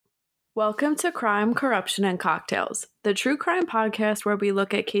Welcome to Crime, Corruption, and Cocktails, the true crime podcast where we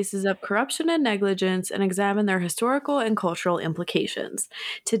look at cases of corruption and negligence and examine their historical and cultural implications.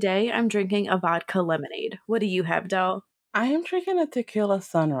 Today, I'm drinking a vodka lemonade. What do you have, Del? I am drinking a tequila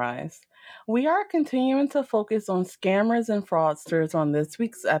sunrise. We are continuing to focus on scammers and fraudsters on this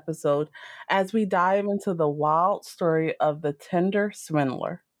week's episode as we dive into the wild story of the Tinder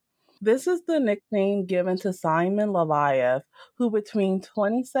Swindler. This is the nickname given to Simon Leveiv, who between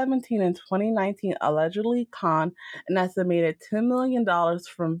 2017 and 2019 allegedly conned an estimated $10 million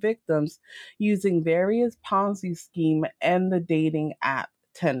from victims using various Ponzi schemes and the dating app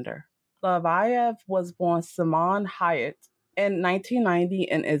Tinder. Leveiv was born Simon Hayat in 1990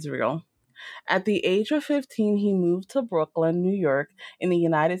 in Israel. At the age of 15, he moved to Brooklyn, New York, in the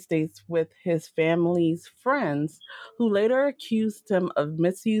United States with his family's friends, who later accused him of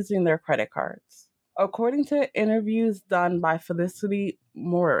misusing their credit cards. According to interviews done by Felicity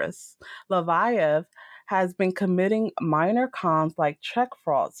Morris, Leviev has been committing minor cons like check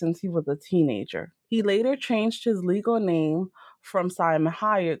fraud since he was a teenager. He later changed his legal name from Simon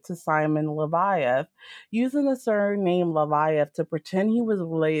Hyatt to Simon Leviev, using the surname Leviev to pretend he was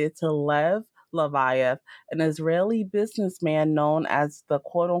related to Lev Leviev, an Israeli businessman known as the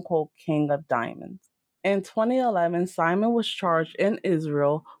quote-unquote King of Diamonds. In 2011, Simon was charged in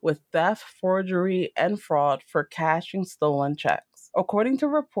Israel with theft, forgery, and fraud for cashing stolen checks. According to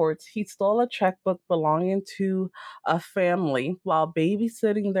reports, he stole a checkbook belonging to a family while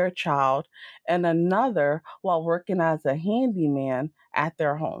babysitting their child and another while working as a handyman at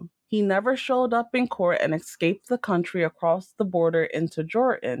their home. He never showed up in court and escaped the country across the border into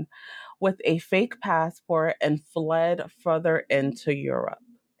Jordan with a fake passport and fled further into Europe.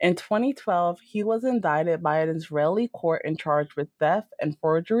 In 2012, he was indicted by an Israeli court and charged with theft and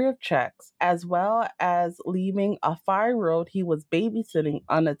forgery of checks, as well as leaving a 5-year-old he was babysitting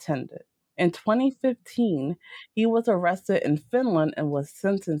unattended. In 2015, he was arrested in Finland and was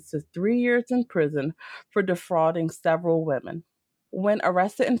sentenced to 3 years in prison for defrauding several women. When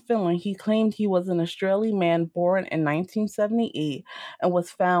arrested in Finland, he claimed he was an Australian man born in 1978 and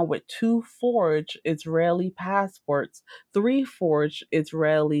was found with 2 forged Israeli passports, 3 forged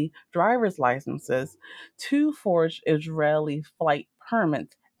Israeli driver's licenses, 2 forged Israeli flight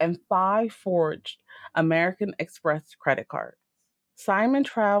permits, and 5 forged American Express credit cards. Simon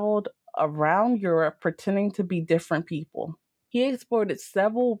traveled around Europe pretending to be different people. He exploited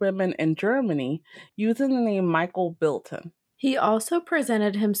several women in Germany using the name Michael Bilton. He also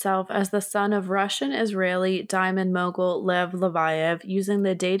presented himself as the son of Russian-Israeli diamond mogul Lev Leviev, using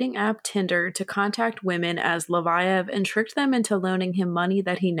the dating app Tinder to contact women as Leviev and tricked them into loaning him money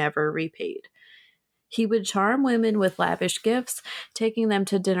that he never repaid. He would charm women with lavish gifts, taking them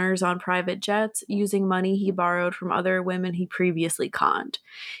to dinners on private jets, using money he borrowed from other women he previously conned.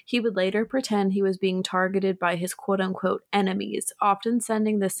 He would later pretend he was being targeted by his quote-unquote enemies, often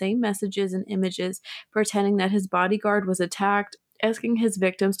sending the same messages and images, pretending that his bodyguard was attacked, asking his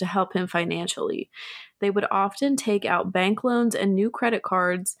victims to help him financially. They would often take out bank loans and new credit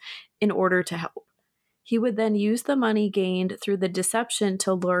cards in order to help. He would then use the money gained through the deception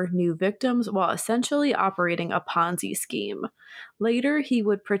to lure new victims while essentially operating a Ponzi scheme. Later, he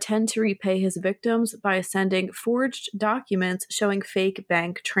would pretend to repay his victims by sending forged documents showing fake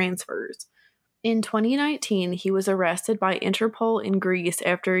bank transfers. In 2019, he was arrested by Interpol in Greece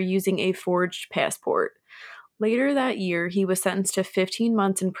after using a forged passport. Later that year, he was sentenced to 15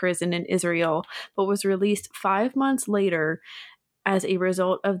 months in prison in Israel, but was released 5 months later as a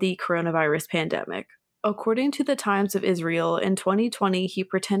result of the coronavirus pandemic. According to the Times of Israel, in 2020, he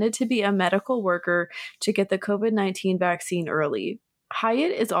pretended to be a medical worker to get the COVID-19 vaccine early.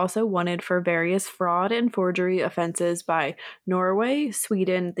 Hyatt is also wanted for various fraud and forgery offenses by Norway,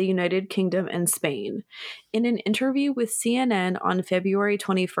 Sweden, the United Kingdom, and Spain. In an interview with CNN on February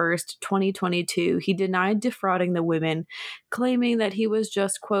 21st, 2022, he denied defrauding the women, claiming that he was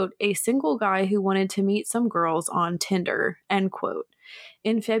just, quote, a single guy who wanted to meet some girls on Tinder, end quote.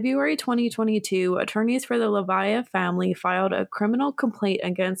 In February 2022, attorneys for the Leveiv family filed a criminal complaint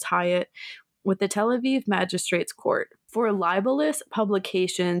against Hyatt with the Tel Aviv Magistrates Court for libelous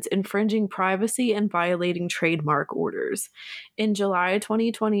publications infringing privacy and violating trademark orders. In July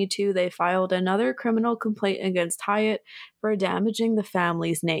 2022, they filed another criminal complaint against Hyatt for damaging the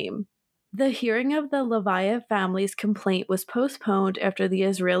family's name. The hearing of the Leveiv family's complaint was postponed after the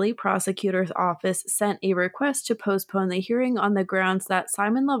Israeli prosecutor's office sent a request to postpone the hearing on the grounds that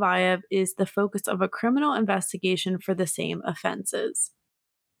Simon Leveiv is the focus of a criminal investigation for the same offenses.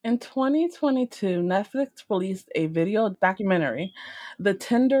 In 2022, Netflix released a video documentary, The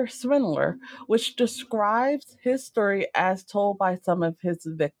Tinder Swindler, which describes his story as told by some of his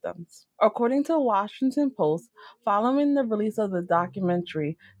victims. According to the Washington Post, following the release of the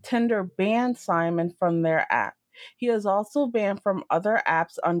documentary, Tinder banned Simon from their app. He is also banned from other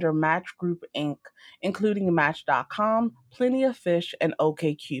apps under Match Group Inc., including Match.com, Plenty of Fish, and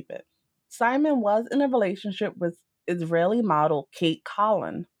OkCupid. Simon was in a relationship with Israeli model Kate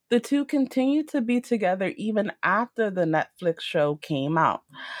Collin. The two continued to be together even after the Netflix show came out.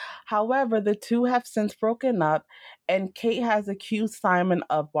 However, the two have since broken up, and Kate has accused Simon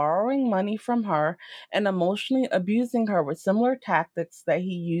of borrowing money from her and emotionally abusing her with similar tactics that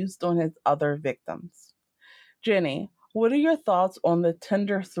he used on his other victims. Jenny, what are your thoughts on the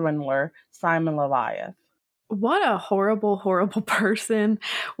Tinder swindler, Simon Leveiv? What a horrible, horrible person.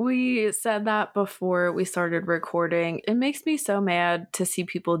 We said that before we started recording. It makes me so mad to see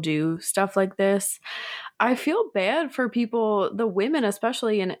people do stuff like this. I feel bad for people, the women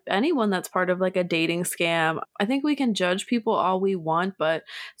especially, and anyone that's part of like a dating scam. I think we can judge people all we want, but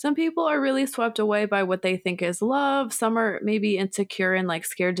some people are really swept away by what they think is love. Some are maybe insecure and like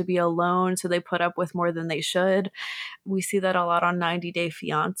scared to be alone, so they put up with more than they should. We see that a lot on 90 Day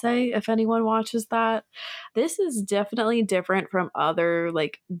Fiance, if anyone watches that. This is definitely different from other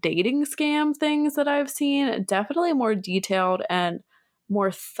like dating scam things that I've seen. Definitely more detailed and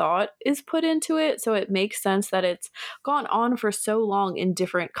more thought is put into it. So it makes sense that it's gone on for so long in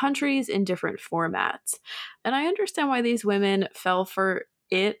different countries, in different formats. And I understand why these women fell for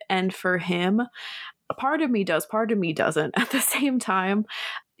it and for him. A part of me does, part of me doesn't. At the same time,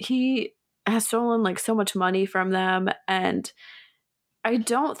 he has stolen like so much money from them, and I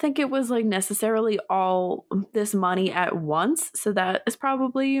don't think it was like necessarily all this money at once. So that is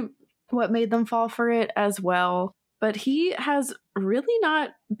probably what made them fall for it as well. But he has really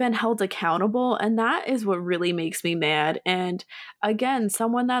not been held accountable. And that is what really makes me mad. And again,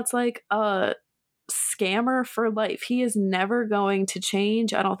 someone that's like a scammer for life. He is never going to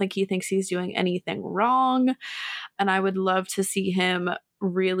change. I don't think he thinks he's doing anything wrong. And I would love to see him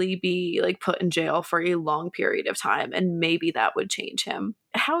really be like put in jail for a long period of time, and maybe that would change him.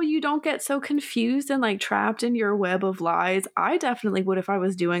 How you don't get so confused and like trapped in your web of lies, I definitely would if I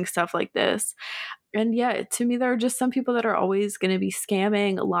was doing stuff like this. And yeah, to me there are just some people that are always going to be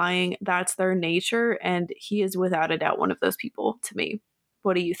scamming, lying. That's their nature, and he is without a doubt one of those people to me.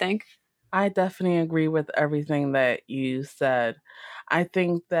 What do you think? I definitely agree with everything that you said. I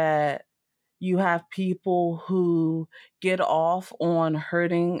think that you have people who get off on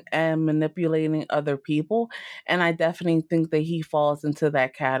hurting and manipulating other people, and I definitely think that he falls into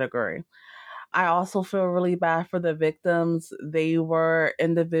that category. I also feel really bad for the victims. They were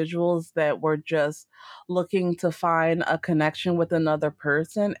individuals that were just looking to find a connection with another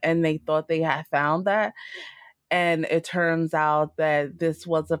person, and they thought they had found that. And it turns out that this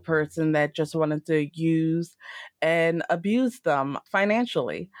was a person that just wanted to use and abuse them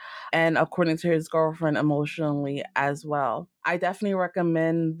financially. And according to his girlfriend, emotionally as well. I definitely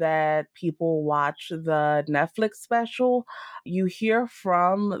recommend that people watch the Netflix special. You hear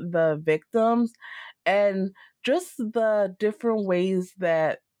from the victims and just the different ways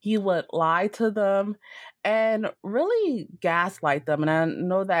that he would lie to them and really gaslight them. And I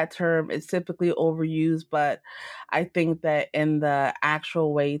know that term is typically overused, but I think that in the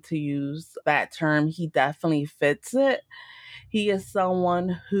actual way to use that term, he definitely fits it. He is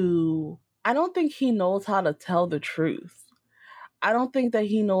someone who I don't think he knows how to tell the truth. I don't think that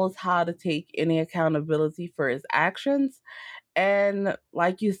he knows how to take any accountability for his actions. And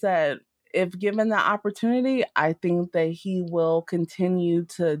like you said, if given the opportunity, I think that he will continue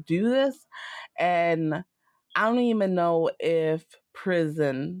to do this. And I don't even know if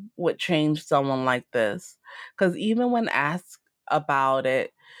prison would change someone like this. Because even when asked about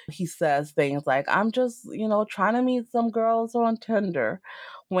it, he says things like, I'm just, trying to meet some girls on Tinder,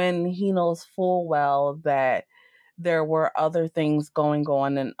 when he knows full well that there were other things going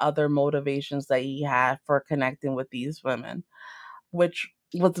on and other motivations that he had for connecting with these women, which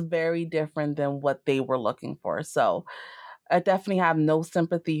was very different than what they were looking for. So I definitely have no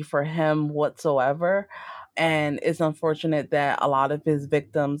sympathy for him whatsoever. And it's unfortunate that a lot of his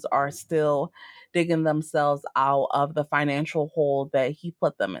victims are still digging themselves out of the financial hole that he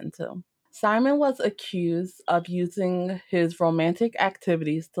put them into. Simon was accused of using his romantic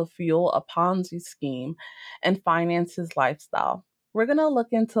activities to fuel a Ponzi scheme and finance his lifestyle. We're going to look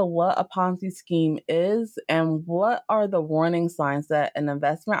into what a Ponzi scheme is and what are the warning signs that an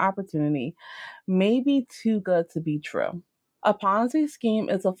investment opportunity may be too good to be true. A Ponzi scheme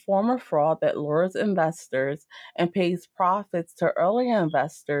is a form of fraud that lures investors and pays profits to earlier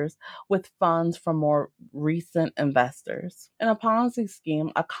investors with funds from more recent investors. In a Ponzi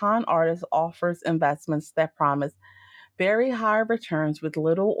scheme, a con artist offers investments that promise very high returns with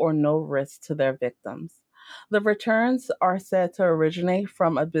little or no risk to their victims. The returns are said to originate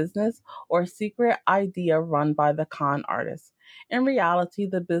from a business or secret idea run by the con artist. In reality,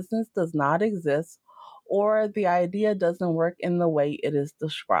 the business does not exist or the idea doesn't work in the way it is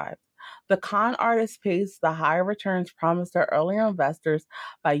described. The con artist pays the high returns promised to earlier investors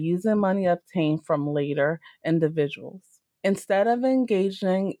by using money obtained from later individuals. Instead of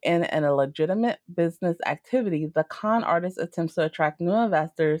engaging in a legitimate business activity, the con artist attempts to attract new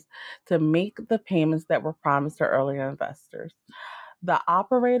investors to make the payments that were promised to earlier investors. The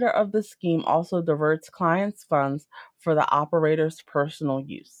operator of the scheme also diverts clients' funds for the operator's personal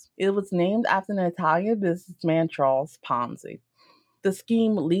use. It was named after an Italian businessman, Charles Ponzi. The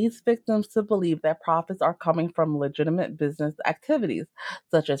scheme leads victims to believe that profits are coming from legitimate business activities,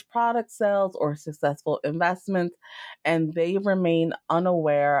 such as product sales or successful investments, and they remain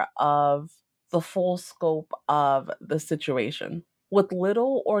unaware of the full scope of the situation. With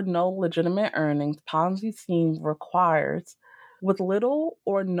little or no legitimate earnings, Ponzi schemes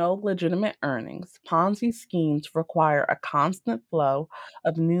require a constant flow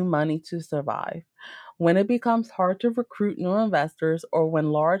of new money to survive. When it becomes hard to recruit new investors or when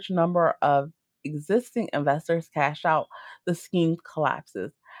large number of existing investors cash out, the scheme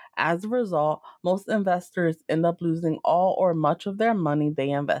collapses. As a result, most investors end up losing all or much of their money they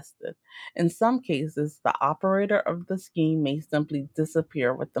invested. In some cases, the operator of the scheme may simply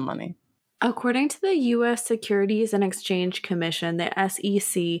disappear with the money. According to the U.S. Securities and Exchange Commission, the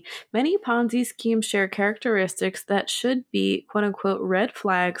SEC, many Ponzi schemes share characteristics that should be quote unquote red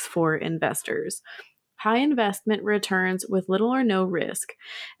flags for investors. High investment returns with little or no risk.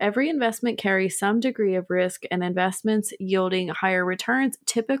 Every investment carries some degree of risk, and investments yielding higher returns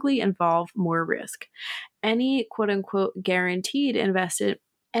typically involve more risk. Any quote unquote guaranteed investment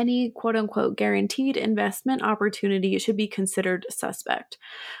opportunity should be considered suspect.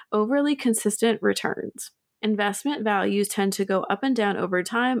 Overly consistent returns. Investment values tend to go up and down over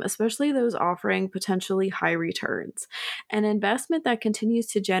time, especially those offering potentially high returns. An investment that continues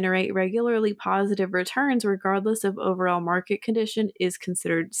to generate regularly positive returns, regardless of overall market condition, is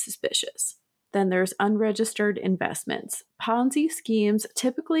considered suspicious. Then there's unregistered investments. Ponzi schemes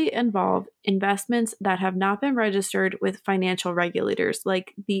typically involve investments that have not been registered with financial regulators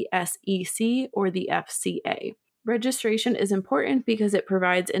like the SEC or the FCA. Registration is important because it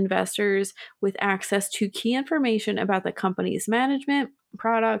provides investors with access to key information about the company's management,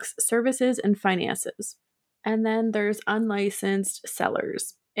 products, services, and finances. And then there's unlicensed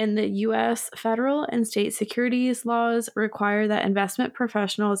sellers. In the US, federal and state securities laws require that investment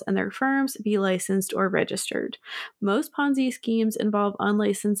professionals and their firms be licensed or registered. Most Ponzi schemes involve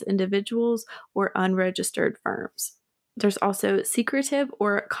unlicensed individuals or unregistered firms. There's also secretive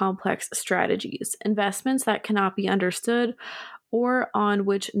or complex strategies, investments that cannot be understood or on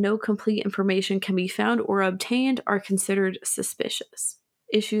which no complete information can be found or obtained are considered suspicious.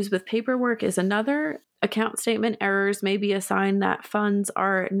 Issues with paperwork is another. Account statement errors may be a sign that funds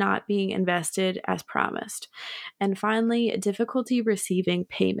are not being invested as promised. And finally, difficulty receiving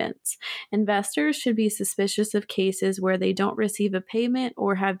payments. Investors should be suspicious of cases where they don't receive a payment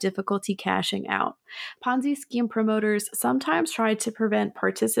or have difficulty cashing out. Ponzi scheme promoters sometimes try to prevent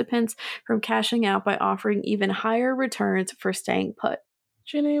participants from cashing out by offering even higher returns for staying put.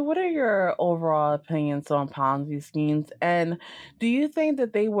 Jenny, what are your overall opinions on Ponzi schemes? And do you think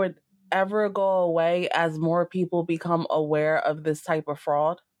that they would ever go away as more people become aware of this type of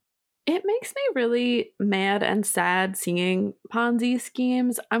fraud? It makes me really mad and sad seeing Ponzi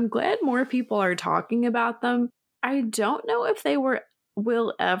schemes. I'm glad more people are talking about them. I don't know if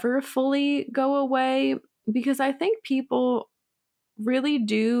will ever fully go away because I think people really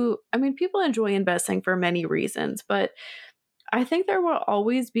do. I mean, people enjoy investing for many reasons, but I think there will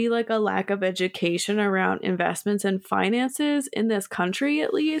always be like a lack of education around investments and finances in this country,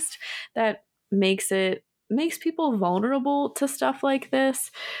 at least, that makes people vulnerable to stuff like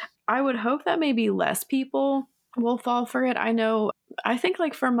this. I would hope that maybe less people will fall for it. I think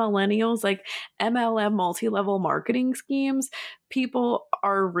like for millennials, like MLM multi-level marketing schemes, people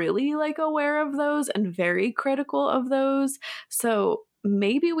are really like aware of those and very critical of those. So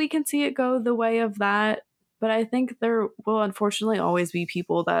maybe we can see it go the way of that. But I think there will unfortunately always be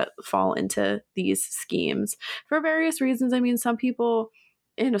people that fall into these schemes for various reasons. I mean, some people,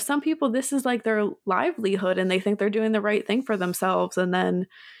 this is like their livelihood and they think they're doing the right thing for themselves. And then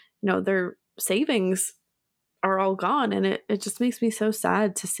their savings are all gone. And it just makes me so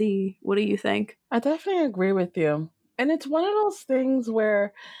sad to see. What do you think? I definitely agree with you. And it's one of those things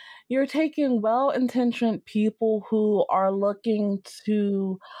where you're taking well intentioned people who are looking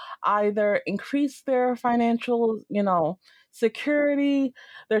to either increase their financial, security.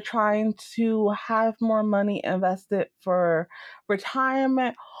 They're trying to have more money invested for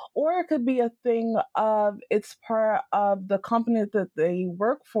retirement, or it could be a thing of it's part of the company that they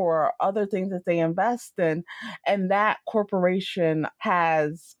work for, other things that they invest in, and that corporation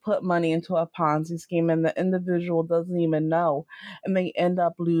has put money into a Ponzi scheme and the individual doesn't even know, and they end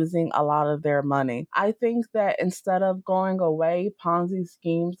up losing a lot of their money. I think that instead of going away, Ponzi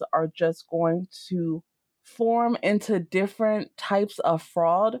schemes are just going to form into different types of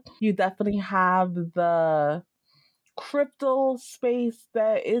fraud. You definitely have the crypto space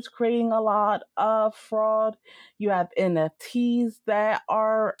that is creating a lot of fraud. You have NFTs that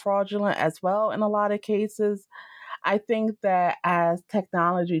are fraudulent as well in a lot of cases. I think that as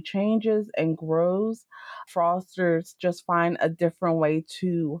technology changes and grows, fraudsters just find a different way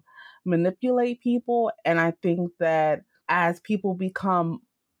to manipulate people. And I think that as people become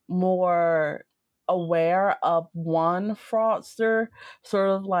more aware of one fraudster, sort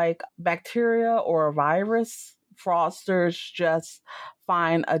of like bacteria or a virus, fraudsters just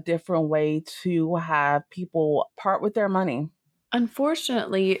find a different way to have people part with their money.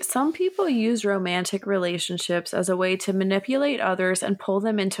 Unfortunately, some people use romantic relationships as a way to manipulate others and pull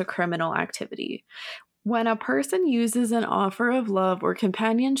them into criminal activity. When a person uses an offer of love or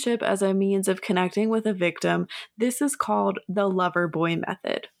companionship as a means of connecting with a victim, this is called the lover boy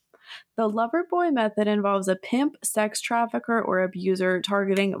method. The lover boy method involves a pimp, sex trafficker, or abuser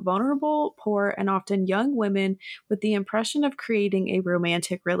targeting vulnerable, poor, and often young women with the impression of creating a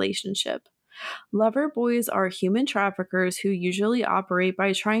romantic relationship. Lover boys are human traffickers who usually operate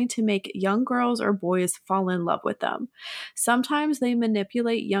by trying to make young girls or boys fall in love with them. Sometimes they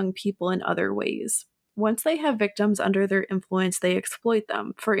manipulate young people in other ways. Once they have victims under their influence, they exploit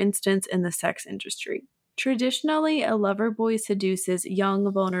them, for instance, in the sex industry. Traditionally, a lover boy seduces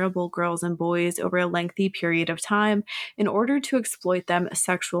young, vulnerable girls and boys over a lengthy period of time in order to exploit them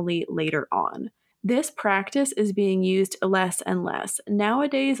sexually later on. This practice is being used less and less.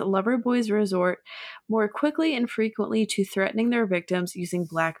 Nowadays, lover boys resort more quickly and frequently to threatening their victims using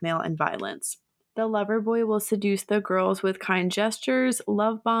blackmail and violence. The lover boy will seduce the girls with kind gestures,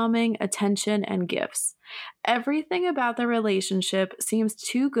 love bombing, attention, and gifts. Everything about the relationship seems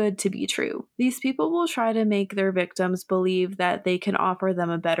too good to be true. These people will try to make their victims believe that they can offer them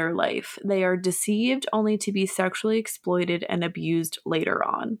a better life. They are deceived only to be sexually exploited and abused later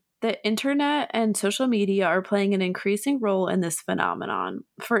on. The internet and social media are playing an increasing role in this phenomenon.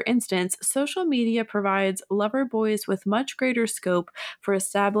 For instance, social media provides lover boys with much greater scope for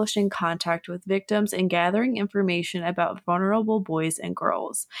establishing contact with victims and gathering information about vulnerable boys and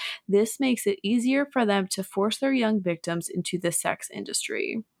girls. This makes it easier for them to force their young victims into the sex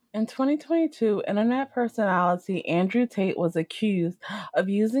industry. In 2022, internet personality Andrew Tate was accused of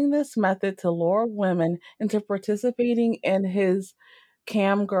using this method to lure women into participating in his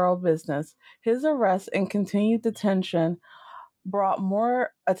cam girl business. His arrest and continued detention brought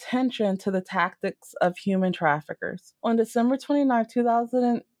more attention to the tactics of human traffickers. On December 29,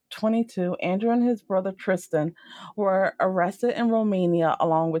 2022, Andrew and his brother Tristan were arrested in Romania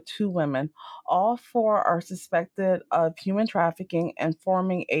along with two women. All four are suspected of human trafficking and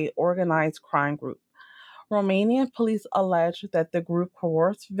forming a organized crime group. Romanian police allege that the group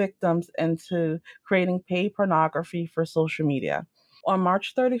coerced victims into creating paid pornography for social media. On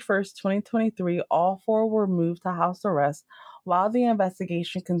March 31st, 2023, all four were moved to house arrest while the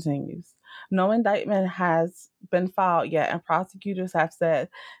investigation continues. No indictment has been filed yet, and prosecutors have said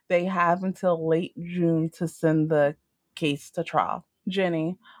they have until late June to send the case to trial.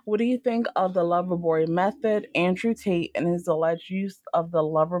 Jenny, what do you think of the Loverboy method, Andrew Tate, and his alleged use of the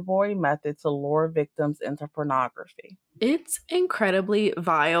Loverboy method to lure victims into pornography? It's incredibly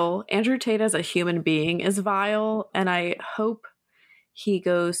vile. Andrew Tate as a human being is vile, and I hope he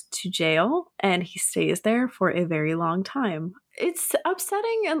goes to jail and he stays there for a very long time. It's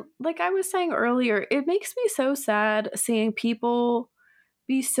upsetting, and like I was saying earlier, it makes me so sad seeing people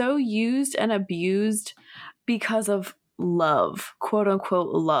be so used and abused because of love, quote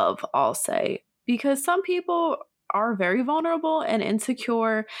unquote love, I'll say. Because some people are very vulnerable and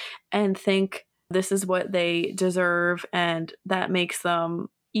insecure and think this is what they deserve, and that makes them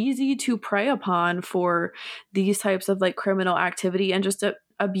easy to prey upon for these types of like criminal activity and just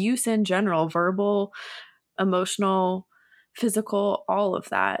abuse in general, verbal, emotional, physical, all of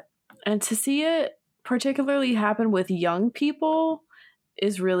that. And to see it particularly happen with young people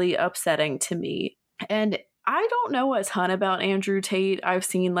is really upsetting to me. And I don't know a ton about Andrew Tate. I've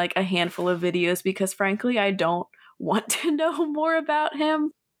seen like a handful of videos because frankly, I don't want to know more about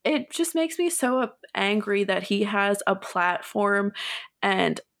him. It just makes me so angry that he has a platform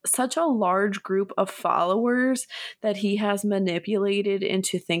and such a large group of followers that he has manipulated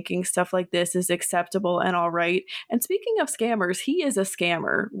into thinking stuff like this is acceptable and all right. And speaking of scammers, he is a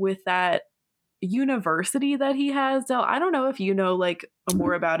scammer with that university that he has. So I don't know if you know like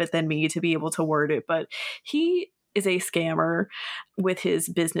more about it than me to be able to word it, but he is a scammer with his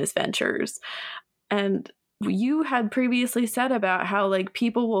business ventures. And you had previously said about how like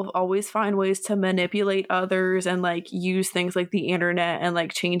people will always find ways to manipulate others and like use things like the internet and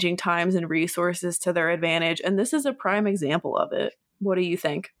like changing times and resources to their advantage. And this is a prime example of it. What do you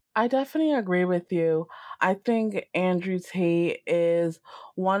think? I definitely agree with you. I think Andrew Tate is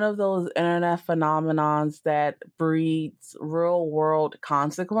one of those internet phenomenons that breeds real world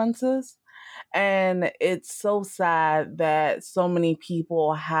consequences. And it's so sad that so many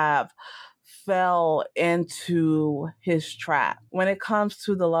people have fell into his trap. When it comes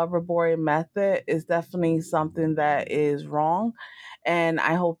to the lover boy method, it's definitely something that is wrong. And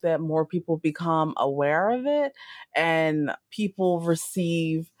I hope that more people become aware of it and people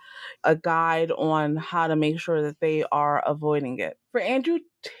receive a guide on how to make sure that they are avoiding it. For Andrew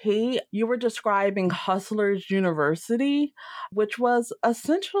Tate, you were describing Hustlers University, which was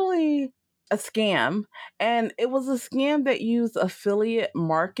essentially a scam. And it was a scam that used affiliate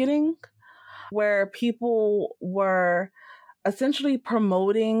marketing where people were essentially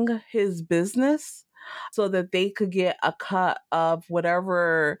promoting his business so that they could get a cut of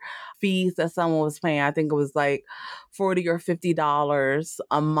whatever fees that someone was paying. I think it was like $40 or $50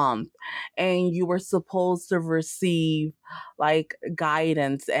 a month. And you were supposed to receive like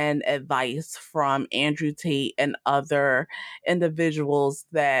guidance and advice from Andrew Tate and other individuals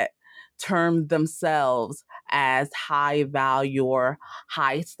that termed themselves as high value or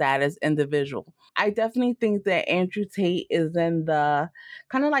high status individual. I definitely think that Andrew Tate is in the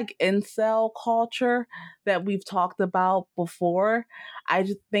kind of like incel culture that we've talked about before. I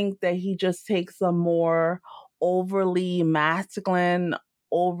just think that he just takes a more overly masculine,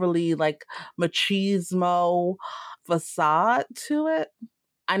 overly like machismo facade to it.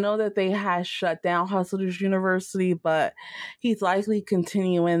 I know that they had shut down Hustlers University, but he's likely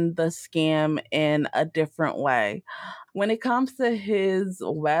continuing the scam in a different way. When it comes to his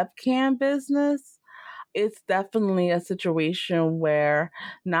webcam business, it's definitely a situation where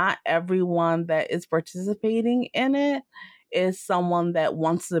not everyone that is participating in it is someone that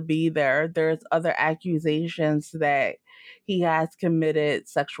wants to be there. There's other accusations that he has committed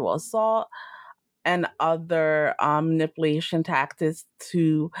sexual assault and other manipulation tactics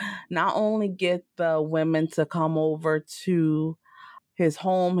to not only get the women to come over to his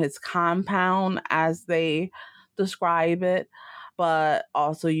home, his compound, as they describe it, but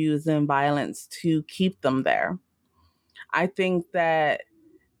also using violence to keep them there. I think that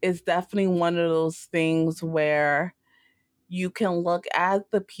it's definitely one of those things where you can look at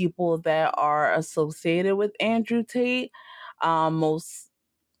the people that are associated with Andrew Tate. Most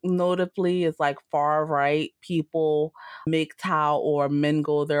notably is like far right people, MGTOW or men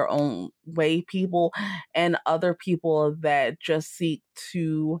go their own way people, and other people that just seek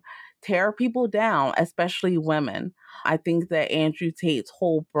to tear people down, especially women. I think that Andrew Tate's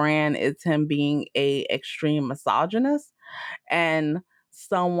whole brand is him being a extreme misogynist and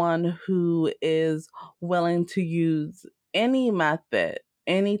someone who is willing to use any method,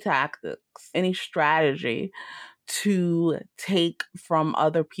 any tactics, any strategy to take from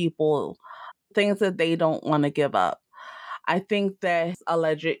other people things that they don't want to give up. I think that his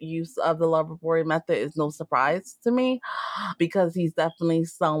alleged use of the lover boy method is no surprise to me because he's definitely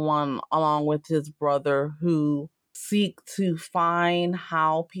someone, along with his brother, who seek to find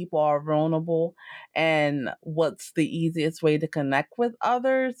how people are vulnerable and what's the easiest way to connect with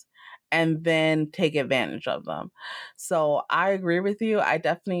others and then take advantage of them. So I agree with you. I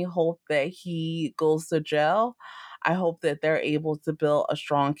definitely hope that he goes to jail. I hope that they're able to build a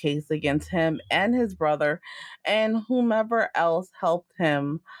strong case against him and his brother and whomever else helped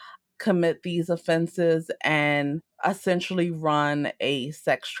him commit these offenses and essentially run a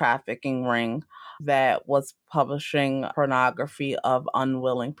sex trafficking ring that was publishing pornography of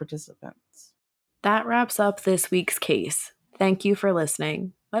unwilling participants. That wraps up this week's case. Thank you for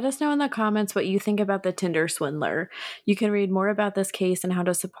listening. Let us know in the comments what you think about the Tinder Swindler. You can read more about this case and how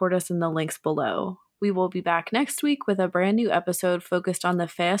to support us in the links below. We will be back next week with a brand new episode focused on the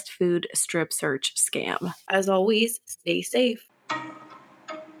fast food strip search scam. As always, stay safe.